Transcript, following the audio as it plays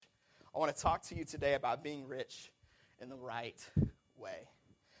I want to talk to you today about being rich in the right way.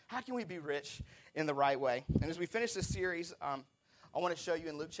 How can we be rich in the right way? And as we finish this series, I want to show you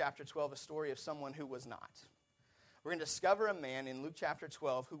in Luke chapter 12 a story of someone who was not. We're going to discover a man in Luke chapter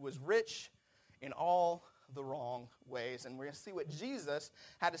 12 who was rich in all the wrong ways. And we're going to see what Jesus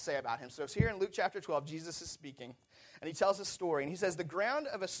had to say about him. So it's here in Luke chapter 12, Jesus is speaking, and he tells a story. And he says, the ground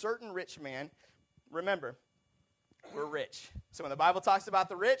of a certain rich man, remember, we're rich. So when the Bible talks about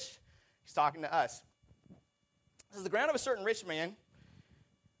the rich, he's talking to us. It says, the ground of a certain rich man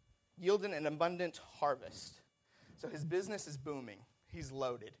yielded an abundant harvest. So his business is booming. He's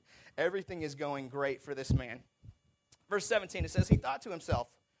loaded. Everything is going great for this man. Verse 17, it says, he thought to himself,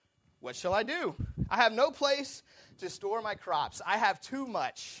 what shall I do? I have no place to store my crops. I have too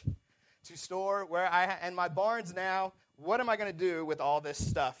much to store and my barns now. What am I going to do with all this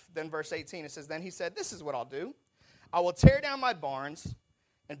stuff? Then verse 18, it says, then he said, this is what I'll do. I will tear down my barns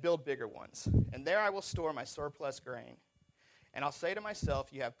and build bigger ones, and there I will store my surplus grain. And I'll say to myself,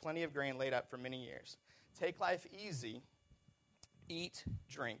 you have plenty of grain laid up for many years. Take life easy, eat,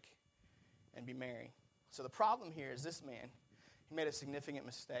 drink, and be merry. So the problem here is this man, he made a significant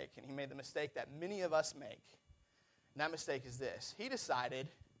mistake, and he made the mistake that many of us make. And that mistake is this. He decided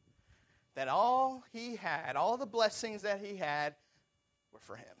that all he had, all the blessings that he had, were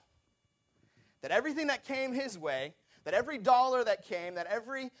for him. That everything that came his way, that every dollar that came, that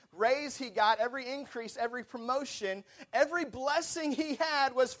every raise he got, every increase, every promotion, every blessing he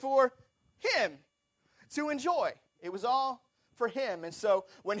had was for him to enjoy. It was all for him. And so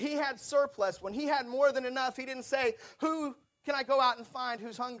when he had surplus, when he had more than enough, he didn't say, who can I go out and find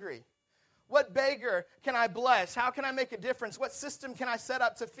who's hungry? What beggar can I bless? How can I make a difference? What system can I set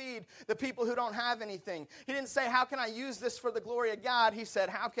up to feed the people who don't have anything? He didn't say, how can I use this for the glory of God? He said,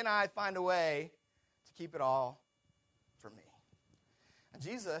 how can I find a way to keep it all for me? And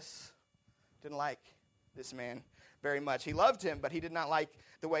Jesus didn't like this man very much. He loved him, but he did not like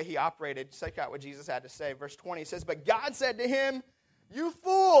the way he operated. Check out what Jesus had to say. Verse 20 says, but God said to him, you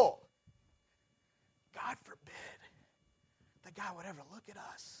fool. God forbid that God would ever look at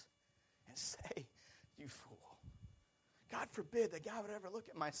us and say, you fool. God forbid that God would ever look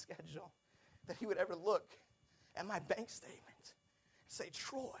at my schedule, that he would ever look at my bank statement and say,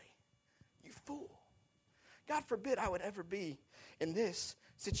 Troy, you fool. God forbid I would ever be in this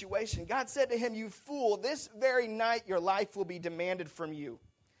situation. God said to him, you fool, this very night your life will be demanded from you.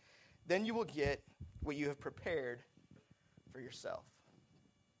 Then you will get what you have prepared for yourself.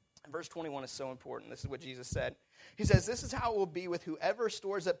 And verse 21 is so important. This is what Jesus said. He says, this is how it will be with whoever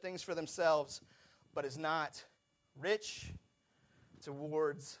stores up things for themselves, but is not rich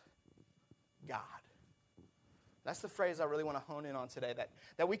towards God. That's the phrase I really want to hone in on today,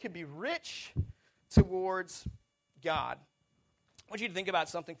 that we could be rich towards God. I want you to think about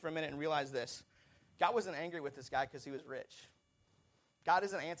something for a minute and realize this. God wasn't angry with this guy because he was rich. God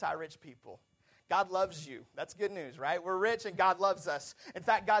isn't anti-rich people. God loves you. That's good news, right? We're rich and God loves us. In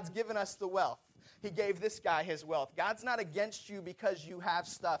fact, God's given us the wealth. He gave this guy his wealth. God's not against you because you have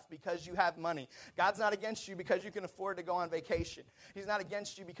stuff, because you have money. God's not against you because you can afford to go on vacation. He's not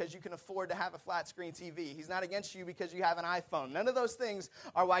against you because you can afford to have a flat screen TV. He's not against you because you have an iPhone. None of those things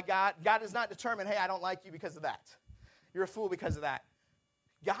are why God does not determine, hey, I don't like you because of that. You're a fool because of that.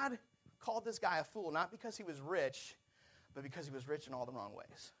 God called this guy a fool, not because he was rich, but because he was rich in all the wrong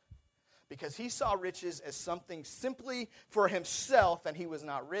ways. Because he saw riches as something simply for himself, and he was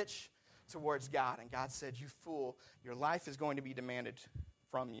not rich towards God. And God said, you fool, your life is going to be demanded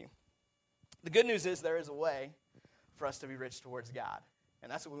from you. The good news is there is a way for us to be rich towards God.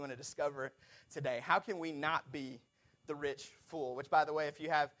 And that's what we want to discover today. How can we not be the rich fool? Which, by the way, if you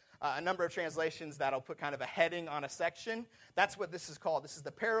have a number of translations that'll put kind of a heading on a section, that's what this is called. This is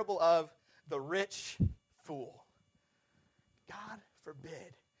the parable of the rich fool. God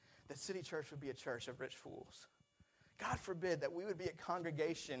forbid that City Church would be a church of rich fools. God forbid that we would be a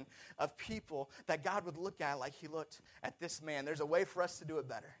congregation of people that God would look at like he looked at this man. There's a way for us to do it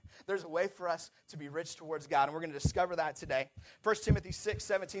better. There's a way for us to be rich towards God, and we're going to discover that today. 1 Timothy 6,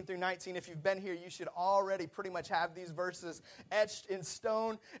 17 through 19. If you've been here, you should already pretty much have these verses etched in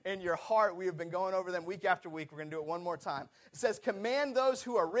stone in your heart. We have been going over them week after week. We're going to do it one more time. It says, command those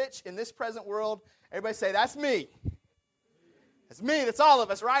who are rich in this present world. Everybody say, that's me. That's me. That's all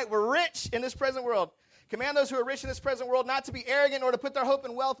of us, right? We're rich in this present world. Command those who are rich in this present world not to be arrogant or to put their hope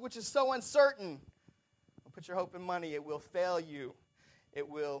in wealth, which is so uncertain. Don't put your hope in money. It will fail you. It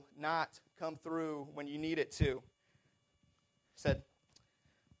will not come through when you need it to. Said,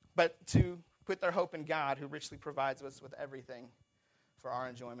 but to put their hope in God, who richly provides us with everything for our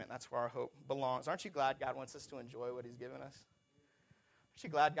enjoyment. That's where our hope belongs. Aren't you glad God wants us to enjoy what he's given us? Aren't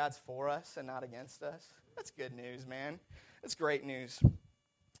Aren't you glad God's for us and not against us? That's good news, man. That's great news. It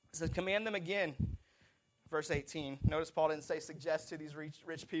says, command them again. Verse 18. Notice Paul didn't say suggest to these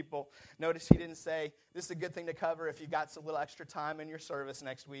rich people. Notice he didn't say this is a good thing to cover if you got a little extra time in your service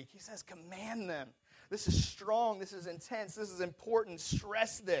next week. He says command them. This is strong. This is intense. This is important.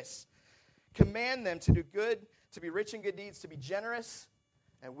 Stress this. Command them to do good, to be rich in good deeds, to be generous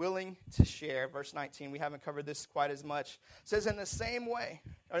and willing to share. Verse 19, we haven't covered this quite as much. It says, in the same way,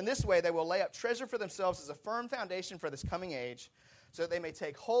 or in this way, they will lay up treasure for themselves as a firm foundation for this coming age, so that they may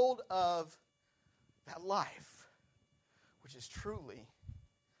take hold of that life, which is truly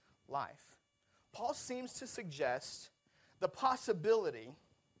life. Paul seems to suggest the possibility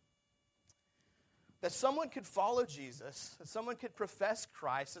that someone could follow Jesus, that someone could profess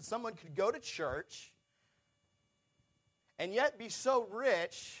Christ, that someone could go to church, and yet be so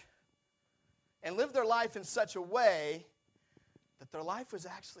rich and live their life in such a way that their life was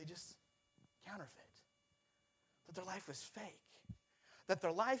actually just counterfeit, that their life was fake, that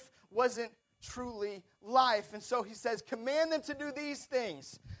their life wasn't truly life. And so he says, command them to do these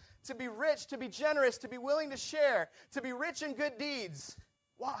things, to be rich, to be generous, to be willing to share, to be rich in good deeds.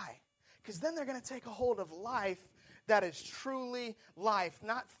 Why? Because then they're going to take a hold of life that is truly life,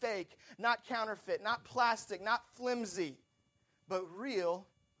 not fake, not counterfeit, not plastic, not flimsy, but real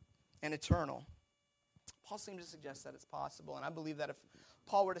and eternal. Paul seems to suggest that it's possible, and I believe that if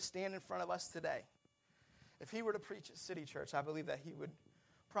Paul were to stand in front of us today, if he were to preach at City Church, I believe that he would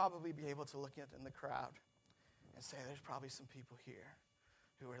probably be able to look in the crowd and say, there's probably some people here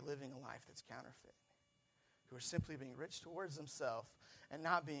who are living a life that's counterfeit, who are simply being rich towards themselves and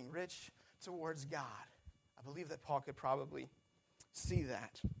not being rich towards God. I believe that Paul could probably see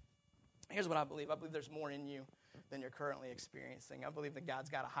that. Here's what I believe. I believe there's more in you than you're currently experiencing. I believe that God's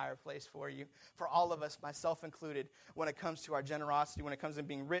got a higher place for you, for all of us, myself included, when it comes to our generosity, when it comes to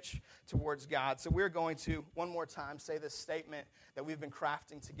being rich towards God. So we're going to, one more time, say this statement that we've been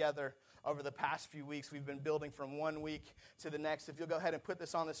crafting together over the past few weeks. We've been building from one week to the next. If you'll go ahead and put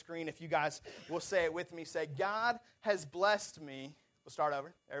this on the screen, if you guys will say it with me, say, God has blessed me. We'll start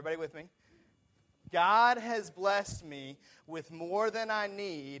over. Everybody with me? God has blessed me with more than I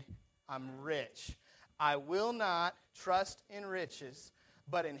need. I'm rich. I will not trust in riches,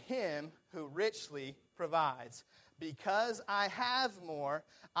 but in him who richly provides. Because I have more,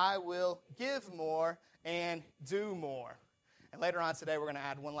 I will give more and do more. And later on today, we're going to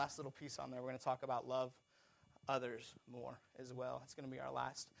add one last little piece on there. We're going to talk about love others more as well. It's going to be our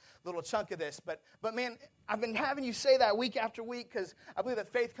last little chunk of this. But man, I've been having you say that week after week because I believe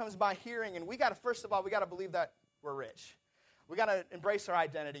that faith comes by hearing. And first of all, we got to believe that we're rich. We got to embrace our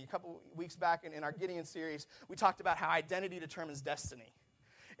identity. A couple weeks back in our Gideon series, we talked about how identity determines destiny.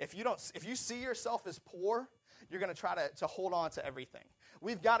 If you see yourself as poor, you're going to try to hold on to everything.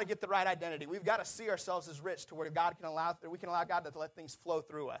 We've got to get the right identity. We've got to see ourselves as rich to where we can allow God to let things flow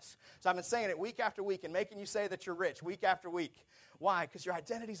through us. So I've been saying it week after week and making you say that you're rich week after week. Why? Because your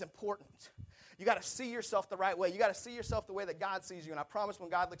identity is important. You got to see yourself the right way. You got to see yourself the way that God sees you. And I promise when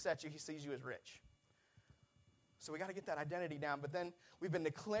God looks at you, he sees you as rich. So we got to get that identity down. But then we've been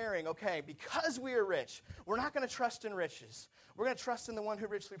declaring, okay, because we are rich, we're not going to trust in riches. We're going to trust in the one who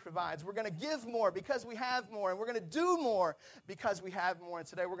richly provides. We're going to give more because we have more. And we're going to do more because we have more. And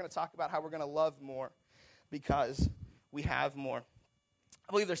today we're going to talk about how we're going to love more because we have more.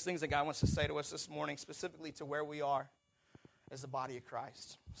 I believe there's things that God wants to say to us this morning, specifically to where we are as the body of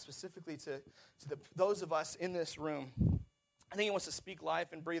Christ, specifically to those of us in this room. I think he wants to speak life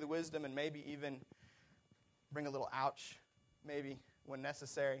and breathe wisdom and maybe even bring a little ouch, maybe, when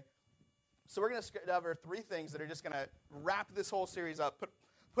necessary. So we're going to cover three things that are just going to wrap this whole series up,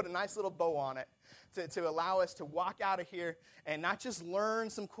 put a nice little bow on it to allow us to walk out of here and not just learn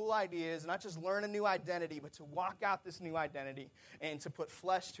some cool ideas, not just learn a new identity, but to walk out this new identity and to put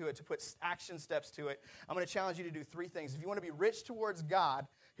flesh to it, to put action steps to it. I'm going to challenge you to do three things. If you want to be rich towards God,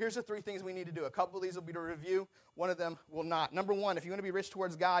 here's the three things we need to do. A couple of these will be to review. One of them will not. Number one, if you want to be rich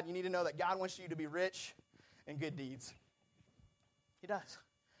towards God, you need to know that God wants you to be rich in good deeds. He does.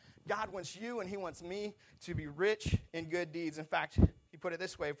 God wants you and he wants me to be rich in good deeds. In fact, he put it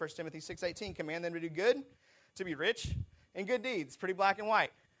this way, 1 Timothy 6:18, command them to do good, to be rich in good deeds. Pretty black and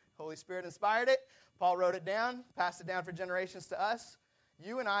white. Holy Spirit inspired it. Paul wrote it down, passed it down for generations to us.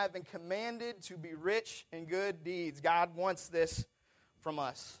 You and I have been commanded to be rich in good deeds. God wants this from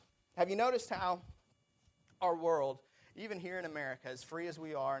us. Have you noticed how our world, even here in America, as free as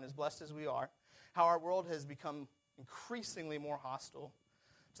we are and as blessed as we are, how our world has become increasingly more hostile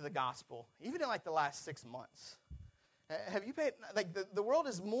to the gospel, even in like the last 6 months? Have you paid, like the world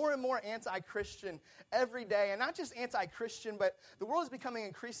is more and more anti-Christian every day. And not just anti-Christian, but the world is becoming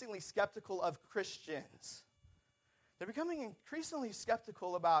increasingly skeptical of Christians. They're becoming increasingly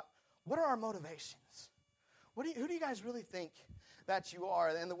skeptical about what are our motivations? Who do you guys really think that you are?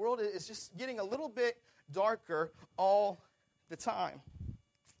 And the world is just getting a little bit darker all the time.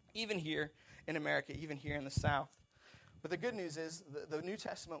 Even here in America, even here in the South. But the good news is the New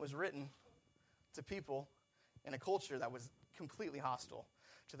Testament was written to people in a culture that was completely hostile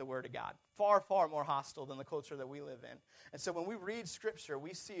to the Word of God. Far, far more hostile than the culture that we live in. And so when we read Scripture,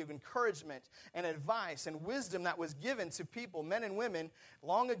 we see encouragement and advice and wisdom that was given to people, men and women,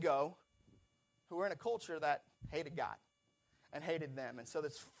 long ago who were in a culture that hated God and hated them. And so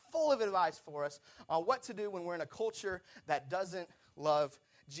it's full of advice for us on what to do when we're in a culture that doesn't love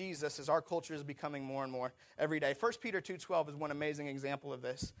Jesus, as our culture is becoming more and more every day. 1 Peter 2:12 is one amazing example of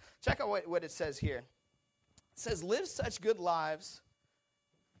this. Check out what it says here. It says, live such good lives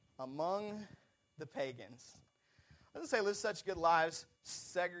among the pagans. It doesn't say live such good lives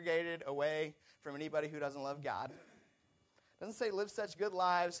segregated away from anybody who doesn't love God. It doesn't say live such good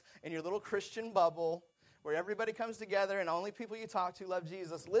lives in your little Christian bubble where everybody comes together and only people you talk to love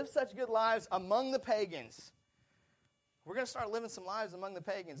Jesus. Live such good lives among the pagans. We're going to start living some lives among the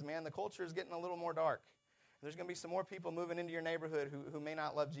pagans, man. The culture is getting a little more dark. There's going to be some more people moving into your neighborhood who may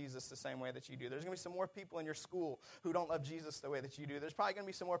not love Jesus the same way that you do. There's going to be some more people in your school who don't love Jesus the way that you do. There's probably going to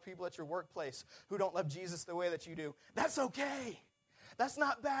be some more people at your workplace who don't love Jesus the way that you do. That's okay. That's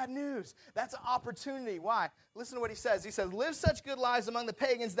not bad news. That's an opportunity. Why? Listen to what he says. He says, live such good lives among the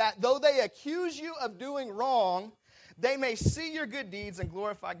pagans that though they accuse you of doing wrong, they may see your good deeds and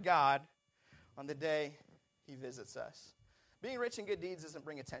glorify God on the day He visits us. Being rich in good deeds doesn't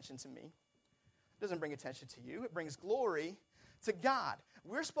bring attention to me. It doesn't bring attention to you. It brings glory to God.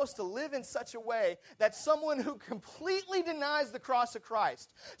 We're supposed to live in such a way that someone who completely denies the cross of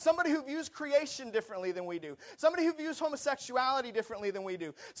Christ, somebody who views creation differently than we do, somebody who views homosexuality differently than we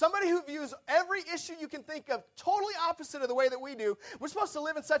do, somebody who views every issue you can think of totally opposite of the way that we do, we're supposed to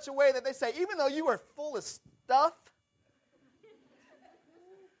live in such a way that they say, even though you are full of stuff,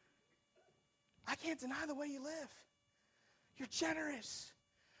 I can't deny the way you live. You're generous.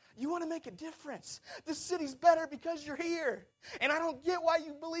 You want to make a difference. This city's better because you're here. And I don't get why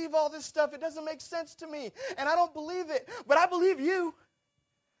you believe all this stuff. It doesn't make sense to me. And I don't believe it. But I believe you.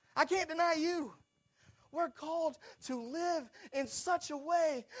 I can't deny you. We're called to live in such a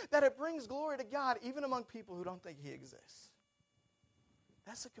way that it brings glory to God, even among people who don't think He exists.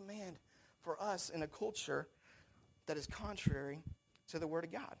 That's a command for us in a culture that is contrary to the Word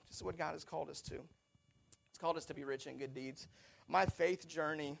of God. This is what God has called us to. He's called us to be rich in good deeds. My faith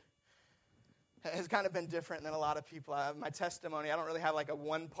journey has kind of been different than a lot of people. My testimony, I don't really have like a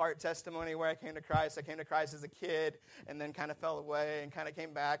one-part testimony where I came to Christ. I came to Christ as a kid and then kind of fell away and kind of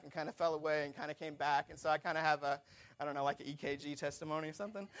came back and kind of fell away and kind of came back. And so I kind of have like an EKG testimony or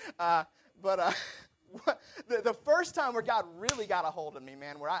something. The first time where God really got a hold of me,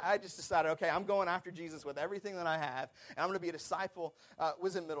 man, where I just decided, okay, I'm going after Jesus with everything that I have, and I'm going to be a disciple,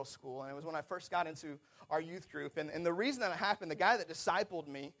 was in middle school. And it was when I first got into our youth group. And the reason that it happened, the guy that discipled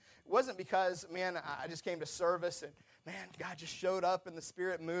me, wasn't because, man, I just came to service and, man, God just showed up and the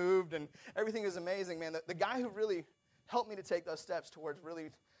Spirit moved and everything was amazing, man. The guy who really helped me to take those steps towards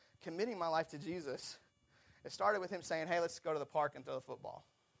really committing my life to Jesus, it started with him saying, hey, let's go to the park and throw the football.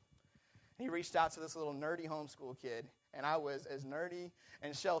 He reached out to this little nerdy homeschool kid, and I was as nerdy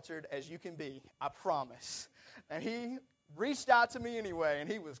and sheltered as you can be, I promise. And he reached out to me anyway,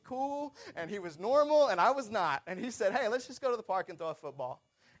 and he was cool, and he was normal, and I was not. And he said, hey, let's just go to the park and throw a football.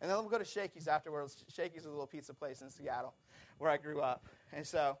 And then we'll go to Shakey's afterwards. Shakey's is a little pizza place in Seattle where I grew up. And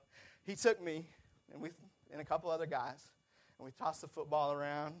so he took me and a couple other guys, and we tossed the football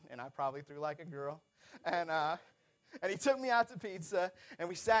around, and I probably threw like a girl. And he took me out to pizza, and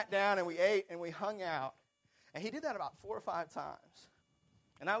we sat down, and we ate, and we hung out. And he did that about 4 or 5 times.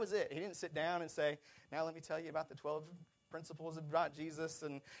 And that was it. He didn't sit down and say, now let me tell you about the 12 principles about Jesus,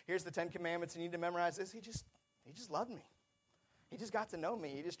 and here's the 10 commandments, and you need to memorize this. He just loved me. He just got to know me.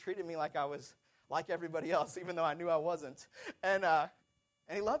 He just treated me like I was like everybody else, even though I knew I wasn't. And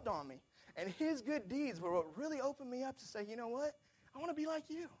he loved on me. And his good deeds were what really opened me up to say, you know what? I want to be like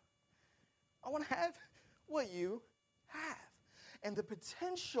you. I want to have what you have. And the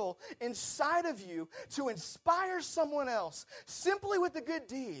potential inside of you to inspire someone else simply with a good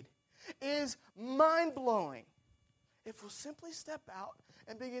deed is mind-blowing. If we'll simply step out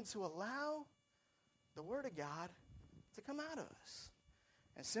and begin to allow the Word of God to come out of us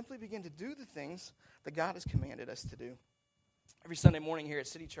and simply begin to do the things that God has commanded us to do. Every Sunday morning here at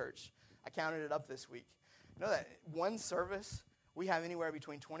City Church, I counted it up this week. You know that one service, we have anywhere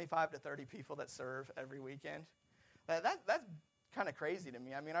between 25 to 30 people that serve every weekend? That's kind of crazy to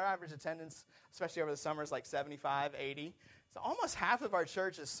me. I mean, our average attendance, especially over the summer, is like 75, 80. So almost half of our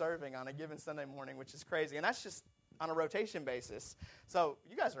church is serving on a given Sunday morning, which is crazy. And that's just on a rotation basis. So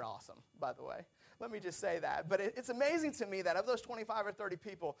you guys are awesome, by the way. Let me just say that. But it's amazing to me that of those 25 or 30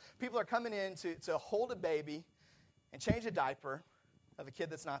 people are coming in to hold a baby and change a diaper of a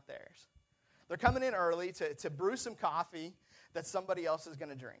kid that's not theirs. They're coming in early to brew some coffee that somebody else is going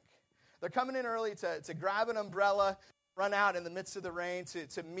to drink. They're coming in early to grab an umbrella, run out in the midst of the rain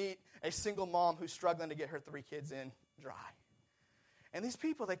to meet a single mom who's struggling to get her 3 kids in dry. And these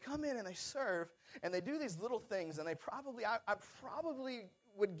people, they come in and they serve, and they do these little things, and I probably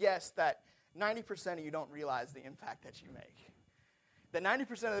would guess that 90% of you don't realize the impact that you make. That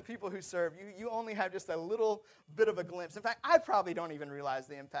 90% of the people who serve, you only have just a little bit of a glimpse. In fact, I probably don't even realize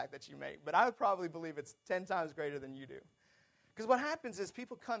the impact that you make, but I would probably believe it's 10 times greater than you do. Because what happens is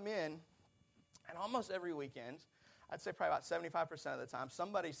people come in, and almost every weekend, I'd say probably about 75% of the time,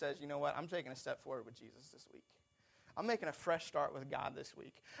 somebody says, you know what, I'm taking a step forward with Jesus this week. I'm making a fresh start with God this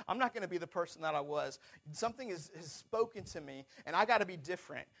week. I'm not going to be the person that I was. Something has spoken to me, and I got to be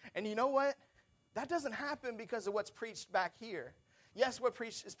different. And you know what? That doesn't happen because of what's preached back here. Yes, what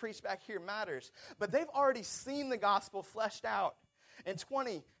is preached back here matters, but they've already seen the gospel fleshed out in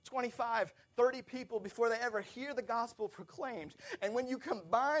 20, 25, 30 people before they ever hear the gospel proclaimed. And when you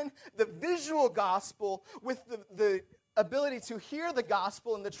combine the visual gospel with the ability to hear the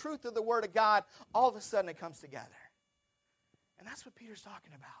gospel and the truth of the word of God, all of a sudden it comes together. And that's what Peter's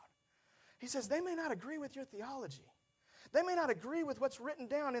talking about. He says they may not agree with your theology. They may not agree with what's written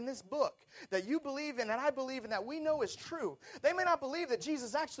down in this book that you believe in, that I believe in, that we know is true. They may not believe that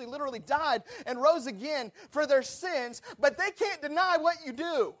Jesus actually literally died and rose again for their sins, but they can't deny what you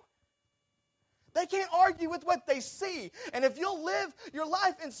do. They can't argue with what they see. And if you'll live your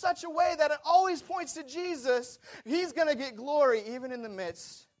life in such a way that it always points to Jesus, he's going to get glory even in the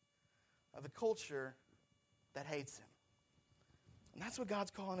midst of a culture that hates him. And that's what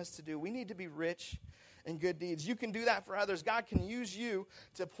God's calling us to do. We need to be rich in good deeds. You can do that for others. God can use you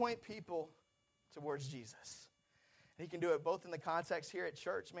to point people towards Jesus. And he can do it both in the context here at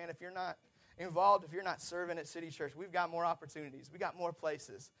church. Man, if you're not involved, if you're not serving at City Church, we've got more opportunities. We got more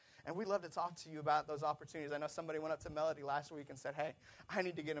places. And we'd love to talk to you about those opportunities. I know somebody went up to Melody last week and said, hey, I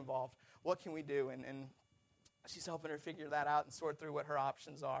need to get involved. What can we do? And she's helping her figure that out and sort through what her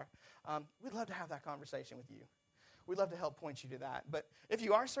options are. We'd love to have that conversation with you. We'd love to help point you to that. But if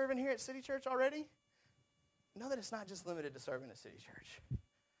you are serving here at City Church already, know that it's not just limited to serving at City Church.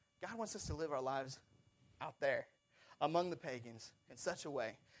 God wants us to live our lives out there among the pagans in such a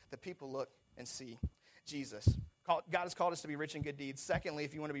way that people look and see Jesus. God has called us to be rich in good deeds. Secondly,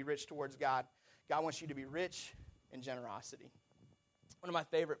 if you want to be rich towards God, God wants you to be rich in generosity. One of my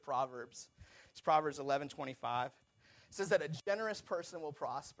favorite proverbs is Proverbs 11:25. It says that a generous person will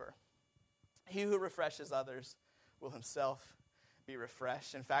prosper. He who refreshes others will himself be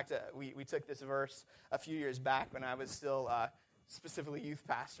refreshed. In fact, we took this verse a few years back when I was still specifically youth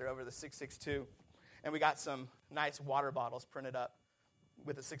pastor over the 662, and we got some nice water bottles printed up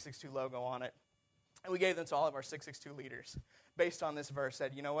with the 662 logo on it, and we gave them to all of our 662 leaders based on this verse.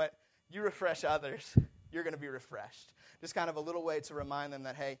 Said, you know what? You refresh others, you're going to be refreshed. Just kind of a little way to remind them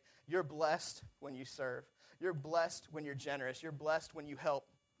that, hey, you're blessed when you serve. You're blessed when you're generous. You're blessed when you help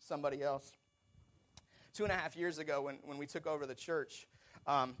somebody else. 2.5 years ago when we took over the church,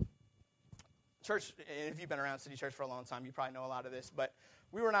 if you've been around City Church for a long time, you probably know a lot of this, but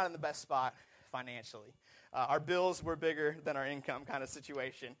we were not in the best spot financially. Our bills were bigger than our income kind of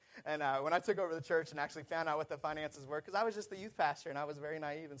situation. And when I took over the church and actually found out what the finances were, because I was just the youth pastor and I was very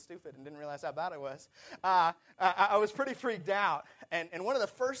naive and stupid and didn't realize how bad it was, I was pretty freaked out. And one of the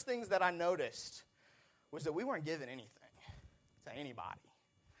first things that I noticed was that we weren't giving anything to anybody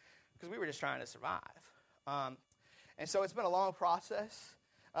because we were just trying to survive. And so it's been a long process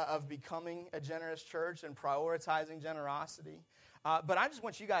of becoming a generous church and prioritizing generosity. But I just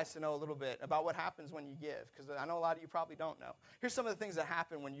want you guys to know a little bit about what happens when you give, because I know a lot of you probably don't know. Here's some of the things that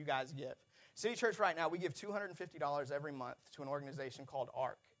happen when you guys give. City Church right now, we give $250 every month to an organization called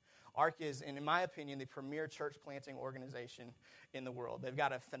ARC. ARC is, in my opinion, the premier church planting organization in the world. They've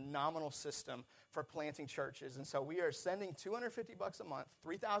got a phenomenal system for planting churches. And so we are sending $250 a month,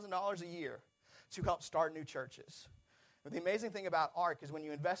 $3,000 a year, to help start new churches. But the amazing thing about ARC is when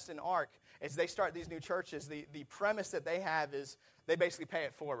you invest in ARC, as they start these new churches, the premise that they have is they basically pay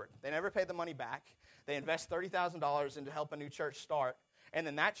it forward. They never pay the money back. They invest $30,000 into help a new church start, and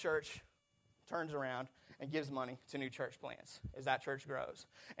then that church turns around and gives money to new church plants as that church grows.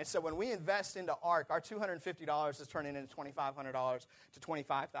 And so when we invest into ARC, our $250 is turning into $2,500 to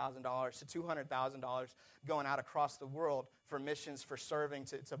 $25,000 to $200,000 going out across the world for missions, for serving,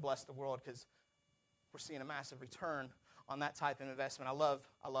 to bless the world, because we're seeing a massive return on that type of investment. I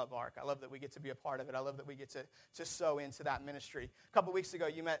love ARC. I love that we get to be a part of it. I love that we get to sow into that ministry. A couple weeks ago,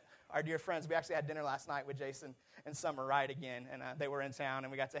 you met our dear friends. We actually had dinner last night with Jason and Summer Wright again, and they were in town,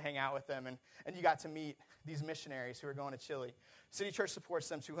 and we got to hang out with them, and you got to meet these missionaries who are going to Chile. City Church supports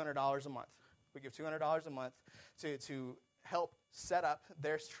them $200 a month. We give $200 a month to help set up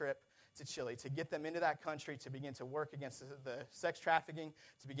their trip to Chile, to get them into that country, to begin to work against the sex trafficking,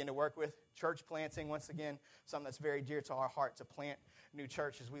 to begin to work with church planting, once again, something that's very dear to our heart, to plant new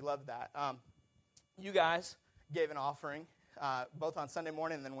churches. We love that. You guys gave an offering, both on Sunday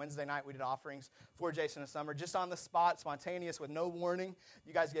morning and then Wednesday night we did offerings for Jason and Summer, just on the spot, spontaneous, with no warning.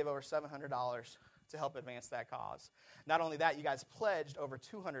 You guys gave over $700 to help advance that cause. Not only that, you guys pledged over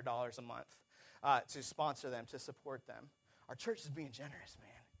 $200 a month to sponsor them, to support them. Our church is being generous, man.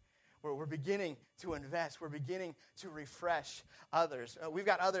 We're beginning to invest. We're beginning to refresh others. We've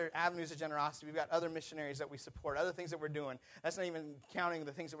got other avenues of generosity. We've got other missionaries that we support, other things that we're doing. That's not even counting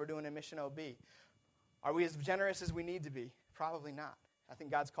the things that we're doing in Mission OB. Are we as generous as we need to be? Probably not. I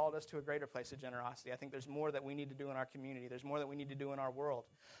think God's called us to a greater place of generosity. I think there's more that we need to do in our community. There's more that we need to do in our world.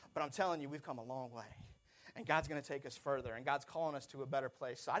 But I'm telling you, we've come a long way. And God's going to take us further. And God's calling us to a better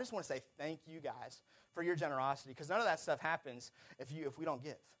place. So I just want to say thank you guys for your generosity, because none of that stuff happens if we don't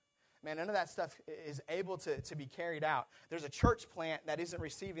give. Man, none of that stuff is able to be carried out. There's a church plant that isn't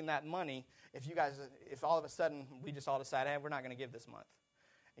receiving that money if all of a sudden we just all decide, hey, we're not going to give this month.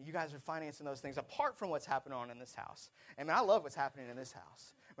 And you guys are financing those things apart from what's happening on in this house. And man, I love what's happening in this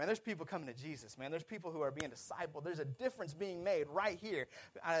house. Man, there's people coming to Jesus, man. There's people who are being discipled. There's a difference being made right here.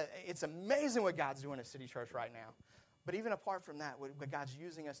 It's amazing what God's doing at City Church right now. But even apart from that, what God's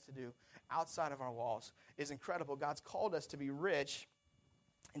using us to do outside of our walls is incredible. God's called us to be rich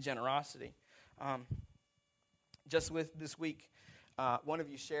in generosity. Just with this week, one of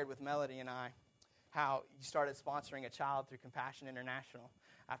you shared with Melody and I how you started sponsoring a child through Compassion International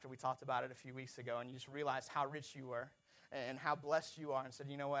after we talked about it a few weeks ago, and you just realized how rich you were and how blessed you are, and said,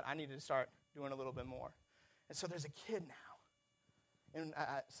 you know what, I needed to start doing a little bit more. And so there's a kid now,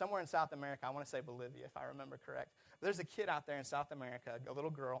 somewhere in South America, I want to say Bolivia if I remember correct, but there's a kid out there in South America, a little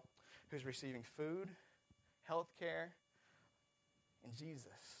girl, who's receiving food, health care, and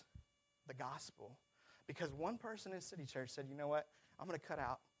Jesus, the gospel. Because one person in City Church said, you know what, I'm going to cut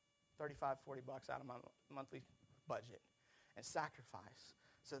out $35, $40 out of my monthly budget and sacrifice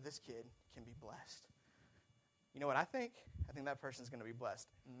so this kid can be blessed. You know what I think? I think that person's going to be blessed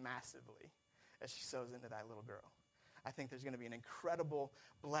massively as she sows into that little girl. I think there's going to be an incredible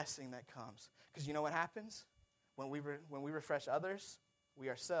blessing that comes. Because you know what happens? When we refresh others, we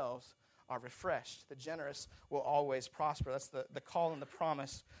ourselves are refreshed. The generous will always prosper. That's the call and the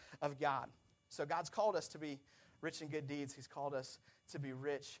promise of God. So God's called us to be rich in good deeds. He's called us to be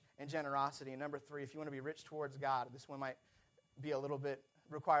rich in generosity. And number 3, if you want to be rich towards God, this one might be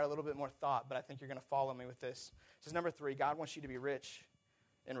require a little bit more thought, but I think you're going to follow me with this. It says number 3, God wants you to be rich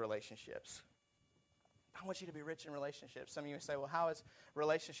in relationships. I want you to be rich in relationships. Some of you say, well, how is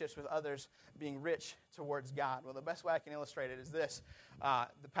relationships with others being rich towards God? Well, the best way I can illustrate it is this.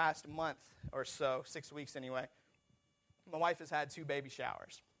 The past month or so, 6 weeks anyway, my wife has had 2 baby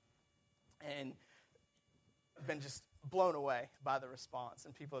showers and been just blown away by the response.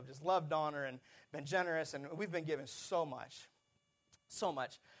 And people have just loved on her and been generous, and we've been given so much. So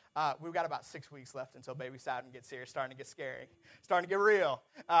much. We've got about 6 weeks left until baby Saturn gets here. It's starting to get scary. Starting to get real.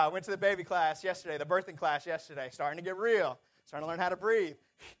 Went to the baby class yesterday, the birthing class yesterday. Starting to get real. Starting to learn how to breathe.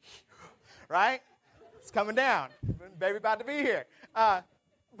 Right? It's coming down. Baby about to be here.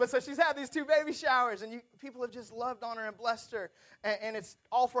 But so she's had these 2 baby showers, and people have just loved on her and blessed her. And it's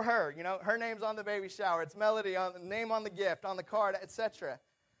all for her. You know, her name's on the baby shower. It's Melody, on the name on the gift, on the card, etc.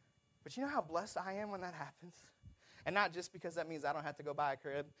 But you know how blessed I am when that happens? And not just because that means I don't have to go buy a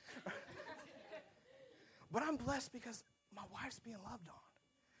crib. But I'm blessed because my wife's being loved on.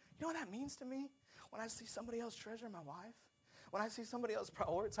 You know what that means to me? When I see somebody else treasure my wife, when I see somebody else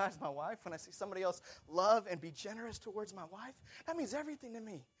prioritize my wife, when I see somebody else love and be generous towards my wife, that means everything to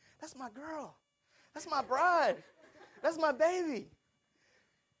me. That's my girl. That's my bride. That's my baby.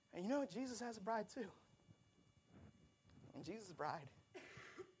 And you know what? Jesus has a bride too. And Jesus' bride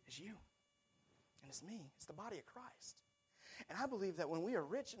is you. And it's me. It's the body of Christ. And I believe that when we are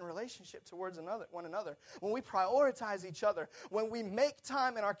rich in relationship towards one another, when we prioritize each other, when we make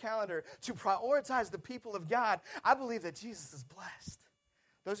time in our calendar to prioritize the people of God, I believe that Jesus is blessed.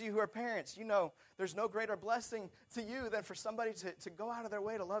 Those of you who are parents, you know there's no greater blessing to you than for somebody to go out of their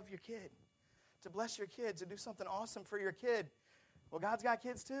way to love your kid, to bless your kid, to do something awesome for your kid. Well, God's got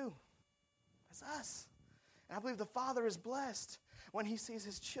kids too. That's us. And I believe the Father is blessed when he sees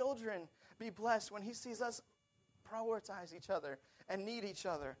his children be blessed, when he sees us prioritize each other and need each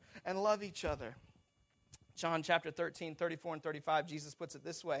other and love each other. John chapter 13, 34 and 35, Jesus puts it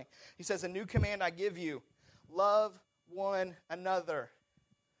this way. He says, a new command I give you, love one another.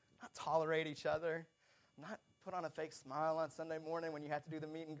 Not tolerate each other. Not put on a fake smile on Sunday morning when you have to do the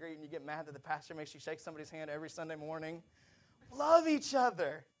meet and greet and you get mad that the pastor makes you shake somebody's hand every Sunday morning. Love each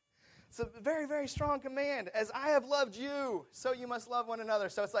other. It's a very, very strong command. As I have loved you, so you must love one another.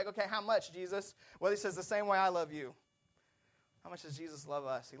 So it's like, okay, how much, Jesus? Well, he says the same way I love you. How much does Jesus love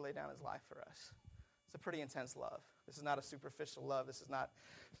us? He laid down his life for us. It's a pretty intense love. This is not a superficial love. This is not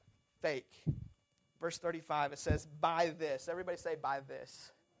fake. Verse 35, it says, by this. Everybody say, by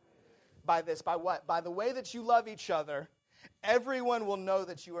this. By this. By what? By the way that you love each other, everyone will know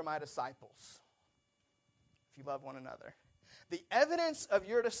that you are my disciples. If you love one another. The evidence of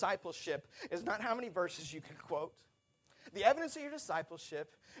your discipleship is not how many verses you can quote. The evidence of your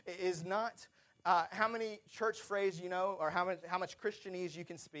discipleship is not how many church phrases you know or how much Christianese you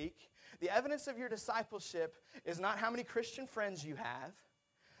can speak. The evidence of your discipleship is not how many Christian friends you have.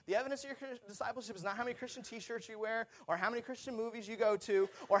 The evidence of your discipleship is not how many Christian t-shirts you wear or how many Christian movies you go to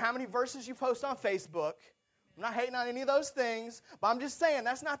or how many verses you post on Facebook. I'm not hating on any of those things, but I'm just saying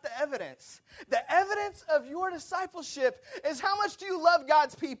that's not the evidence. The evidence of your discipleship is how much do you love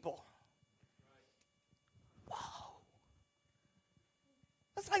God's people? Whoa.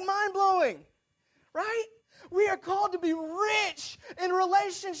 That's like mind-blowing, right? We are called to be rich in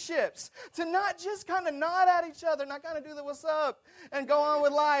relationships, to not just kind of nod at each other, not kind of do the what's up and go on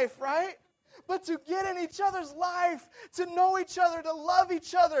with life, right? But to get in each other's life, to know each other, to love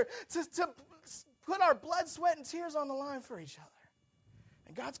each other, to put our blood, sweat, and tears on the line for each other.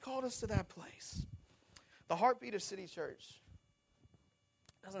 And God's called us to that place. The heartbeat of City Church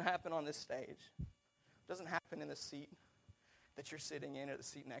doesn't happen on this stage. It doesn't happen in the seat that you're sitting in or the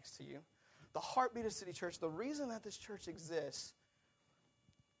seat next to you. The heartbeat of City Church, the reason that this church exists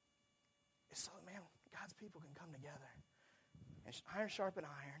is so that, man, God's people can come together and iron sharpen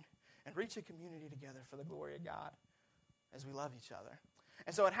iron and reach a community together for the glory of God as we love each other.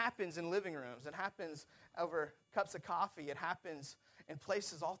 And so it happens in living rooms. It happens over cups of coffee. It happens in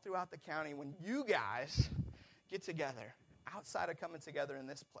places all throughout the county when you guys get together outside of coming together in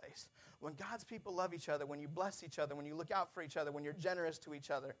this place. When God's people love each other, when you bless each other, when you look out for each other, when you're generous to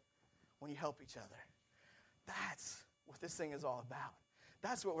each other, when you help each other. That's what this thing is all about.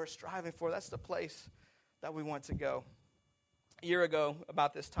 That's what we're striving for. That's the place that we want to go. A year ago,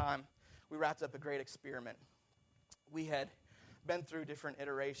 about this time, we wrapped up a great experiment. We had been through different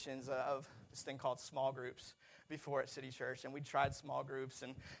iterations of this thing called small groups before at City Church, and we tried small groups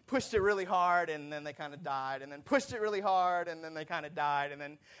and pushed it really hard, and then they kind of died, and then pushed it really hard, and then they kind of died, and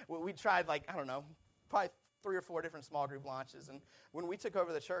then we tried probably 3 or 4 different small group launches, and when we took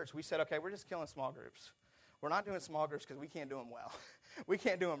over the church, we said, okay, we're just killing small groups. We're not doing small groups because we can't do them well. We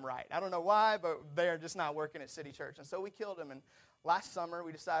can't do them right. I don't know why, but they're just not working at City Church, and so we killed them, and last summer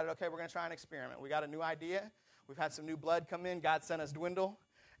we decided, okay, we're going to try an experiment. We got a new idea. We've had some new blood come in. God sent us Dwindle,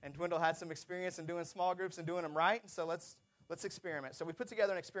 and Dwindle had some experience in doing small groups and doing them right, so let's experiment. So we put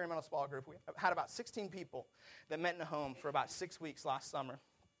together an experimental small group. We had about 16 people that met in a home for about 6 weeks last summer,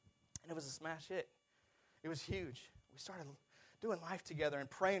 and it was a smash hit. It was huge. We started doing life together and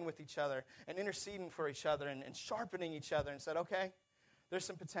praying with each other and interceding for each other and sharpening each other and said, okay, there's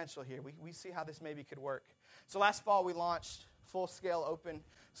some potential here. We see how this maybe could work. So last fall we launched full-scale open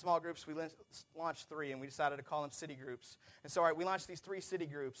small groups. We launched 3, and we decided to call them city groups. And so we launched these 3 city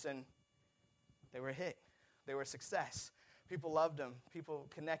groups, and they were a hit. They were a success. People loved them. People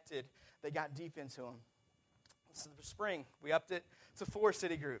connected. They got deep into them. So the spring, we upped it to 4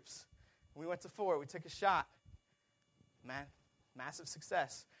 city groups. We went to 4. We took a shot. Man, massive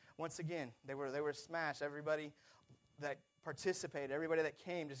success. Once again, they were smashed. Everybody that participated, everybody that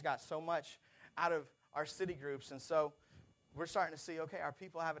came just got so much out of our city groups. And so we're starting to see, okay, our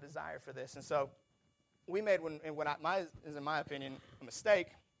people have a desire for this. And so we made, in my opinion, a mistake.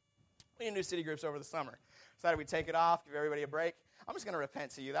 We didn't do city groups over the summer. Decided we'd take it off, give everybody a break. I'm just going to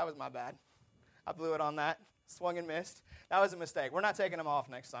repent to you. That was my bad. I blew it on that. Swung and missed. That was a mistake. We're not taking them off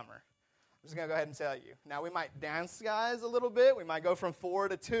next summer. I'm just going to go ahead and tell you. Now, we might dance guys a little bit. We might go from 4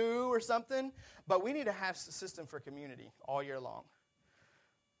 to 2 or something. But we need to have a system for community all year long.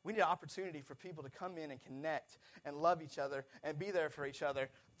 We need an opportunity for people to come in and connect and love each other and be there for each other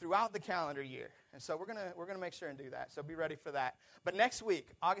throughout the calendar year. And so we're gonna make sure and do that. So be ready for that. But next week,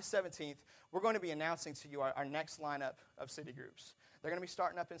 August 17th, we're going to be announcing to you our next lineup of city groups. They're going to be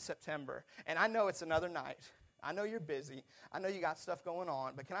starting up in September. And I know it's another night. I know you're busy. I know you got stuff going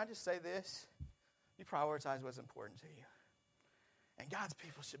on. But can I just say this? You prioritize what's important to you. And God's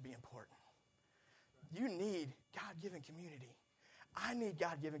people should be important. You need God-given community. I need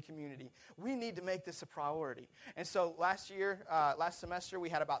God-given community. We need to make this a priority. And so last semester, we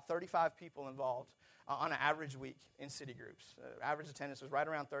had about 35 people involved on an average week in city groups. Average attendance was right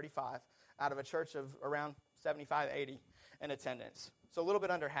around 35 out of a church of around 75, 80 in attendance. So a little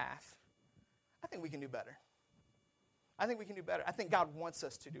bit under half. I think we can do better. I think we can do better. I think God wants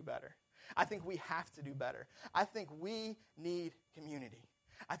us to do better. I think we have to do better. I think we need community.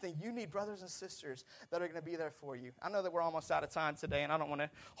 I think you need brothers and sisters that are going to be there for you. I know that we're almost out of time today, and I don't want to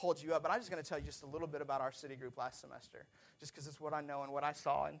hold you up, but I'm just going to tell you just a little bit about our city group last semester, just because it's what I know and what I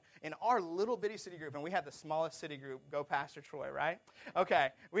saw. And in our little bitty city group, and we had the smallest city group, go Pastor Troy, right? Okay,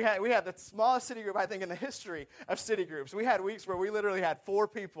 we had the smallest city group, I think, in the history of city groups. We had weeks where we literally had 4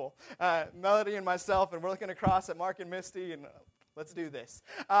 people, Melody and myself, and we're looking across at Mark and Misty, and let's do this.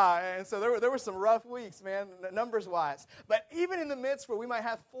 And so there were some rough weeks, man, numbers-wise. But even in the midst where we might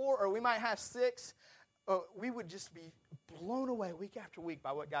have 4 or we might have 6, we would just be blown away week after week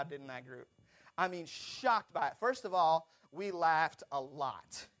by what God did in that group. I mean, shocked by it. First of all, we laughed a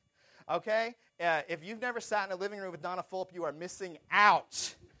lot. Okay? If you've never sat in a living room with Donna Fulp, you are missing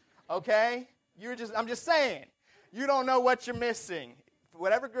out. Okay? I'm just saying. You don't know what you're missing.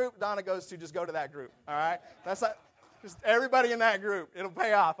 Whatever group Donna goes to, just go to that group. All right? That's like... Just everybody in that group. It'll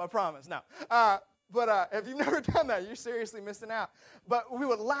pay off, I promise. No. But if you've never done that, you're seriously missing out. But we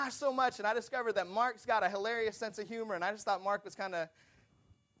would laugh so much, and I discovered that Mark's got a hilarious sense of humor, and I just thought Mark was kind of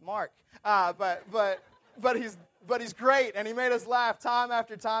Mark. But he's great, and he made us laugh time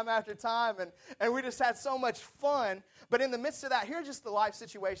after time after time, and we just had so much fun. But in the midst of that, here are just the life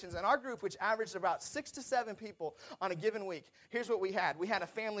situations. In our group, which averaged about 6 to 7 people on a given week, here's what we had. We had a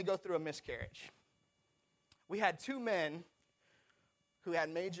family go through a miscarriage. We had 2 men who had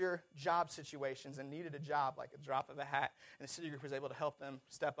major job situations and needed a job like a drop of a hat, and the city group was able to help them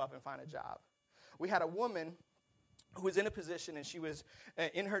step up and find a job. We had a woman who was in a position, and she was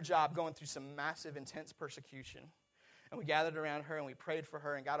in her job going through some massive, intense persecution. And we gathered around her, and we prayed for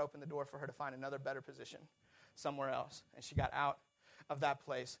her, and God opened the door for her to find another better position somewhere else. And she got out of that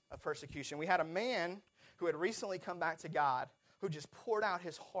place of persecution. We had a man who had recently come back to God, who just poured out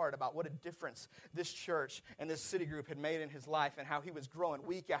his heart about what a difference this church and this city group had made in his life, and how he was growing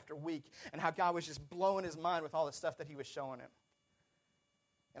week after week, and how God was just blowing his mind with all the stuff that he was showing him.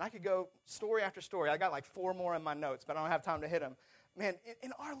 And I could go story after story. I got like 4 more in my notes, but I don't have time to hit them. Man,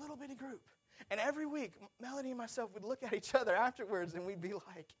 in our little bitty group, and every week, Melody and myself would look at each other afterwards, and we'd be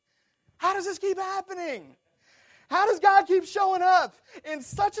like, how does this keep happening? How does God keep showing up in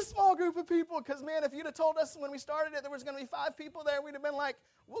such a small group of people? Because, man, if you'd have told us when we started it there was going to be 5 people there, we'd have been like,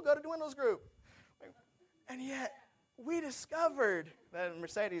 we'll go to Dwindle's group. And yet, we discovered that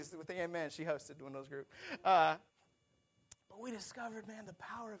Mercedes, with the amen, she hosted Dwindle's group. But we discovered, man, the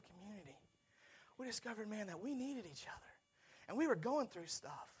power of community. We discovered, man, that we needed each other. And we were going through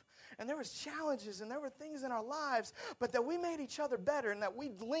stuff. And there was challenges, and there were things in our lives, but that we made each other better, and that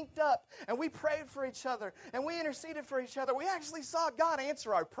we linked up, and we prayed for each other, and we interceded for each other. We actually saw God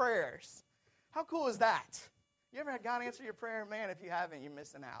answer our prayers. How cool is that? You ever had God answer your prayer? Man, if you haven't, you're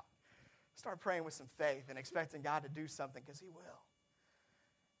missing out. Start praying with some faith and expecting God to do something, because he will.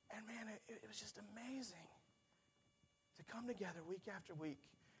 And man, it was just amazing to come together week after week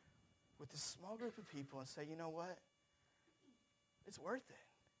with this small group of people and say, you know what? It's worth it.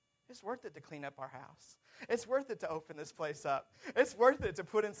 It's worth it to clean up our house. It's worth it to open this place up. It's worth it to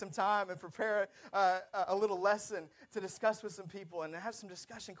put in some time and prepare a little lesson to discuss with some people and have some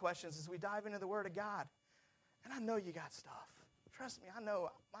discussion questions as we dive into the Word of God. And I know you got stuff. Trust me, I know.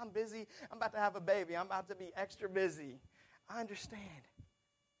 I'm busy. I'm about to have a baby. I'm about to be extra busy. I understand.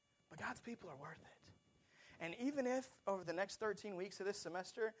 But God's people are worth it. And even if over the next 13 weeks of this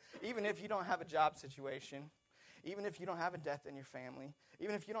semester, even if you don't have a job situation, even if you don't have a death in your family,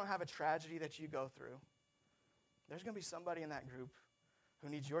 even if you don't have a tragedy that you go through, there's going to be somebody in that group who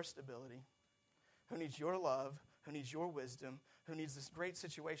needs your stability, who needs your love, who needs your wisdom, who needs this great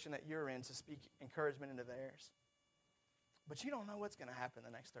situation that you're in to speak encouragement into theirs. But you don't know what's going to happen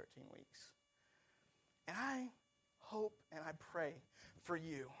the next 13 weeks. And I hope and I pray for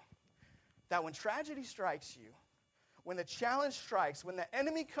you that when tragedy strikes you, when the challenge strikes, when the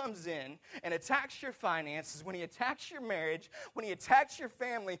enemy comes in and attacks your finances, when he attacks your marriage, when he attacks your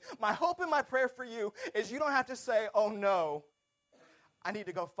family, my hope and my prayer for you is you don't have to say, oh no, I need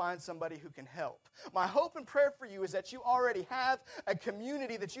to go find somebody who can help. My hope and prayer for you is that you already have a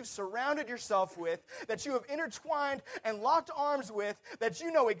community that you've surrounded yourself with, that you have intertwined and locked arms with, that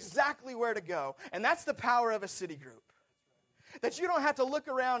you know exactly where to go. And that's the power of a city group. That you don't have to look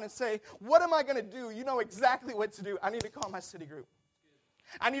around and say, what am I going to do? You know exactly what to do. I need to call my city group.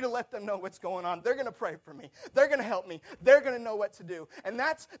 I need to let them know what's going on. They're going to pray for me. They're going to help me. They're going to know what to do. And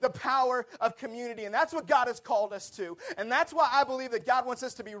that's the power of community. And that's what God has called us to. And that's why I believe that God wants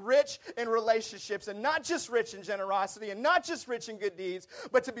us to be rich in relationships, and not just rich in generosity and not just rich in good deeds,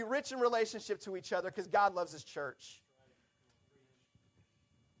 but to be rich in relationship to each other, because God loves his church.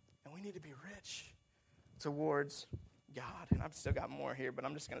 And we need to be rich towards God. And I've still got more here, but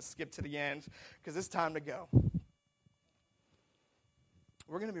I'm just going to skip to the end because it's time to go.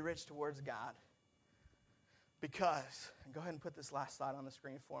 We're going to be rich towards God because, and go ahead and put this last slide on the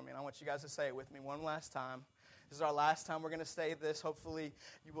screen for me, and I want you guys to say it with me one last time. This is our last time we're going to say this. Hopefully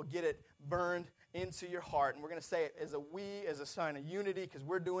you will get it burned into your heart, and we're going to say it as a sign of unity, because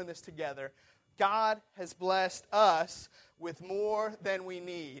we're doing this together. God has blessed us with more than we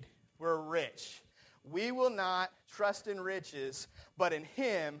need. We're rich. We will not trust in riches, but in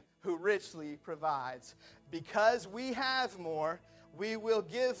him who richly provides. Because we have more, we will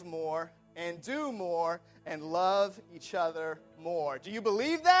give more and do more and love each other more. Do you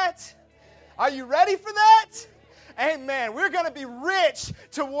believe that? Are you ready for that? Amen. We're going to be rich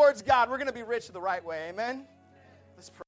towards God. We're going to be rich the right way. Amen. Let's pray.